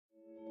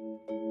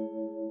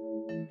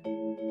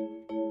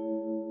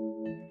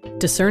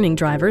Discerning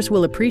drivers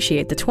will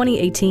appreciate the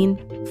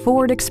 2018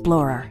 Ford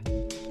Explorer.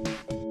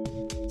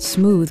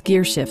 Smooth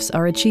gear shifts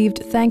are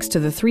achieved thanks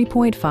to the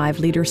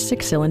 3.5-liter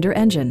six-cylinder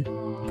engine,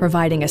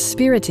 providing a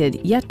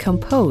spirited yet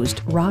composed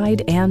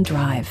ride and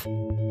drive.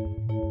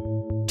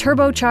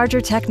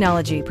 Turbocharger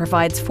technology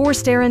provides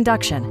forced air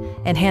induction,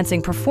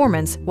 enhancing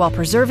performance while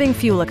preserving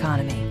fuel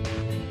economy.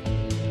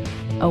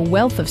 A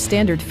wealth of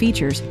standard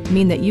features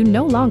mean that you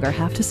no longer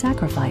have to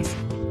sacrifice,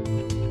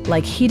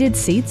 like heated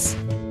seats,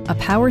 a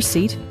power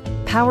seat,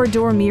 power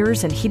door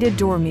mirrors and heated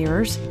door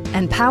mirrors,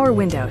 and power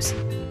windows.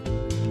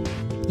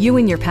 You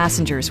and your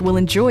passengers will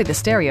enjoy the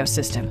stereo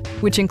system,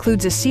 which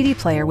includes a CD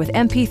player with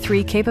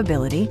MP3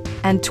 capability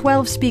and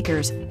 12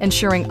 speakers,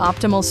 ensuring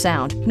optimal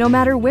sound no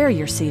matter where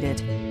you're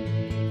seated.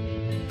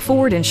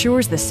 Ford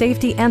ensures the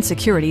safety and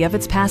security of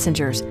its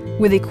passengers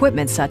with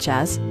equipment such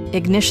as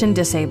ignition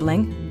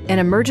disabling, an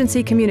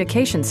emergency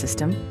communication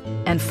system,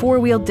 and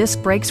four-wheel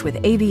disc brakes with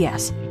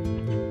ABS.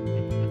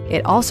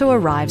 It also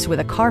arrives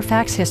with a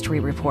Carfax history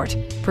report,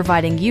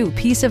 providing you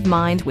peace of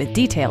mind with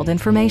detailed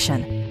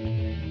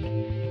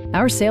information.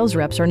 Our sales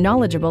reps are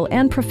knowledgeable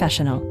and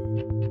professional.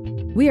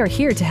 We are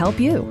here to help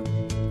you.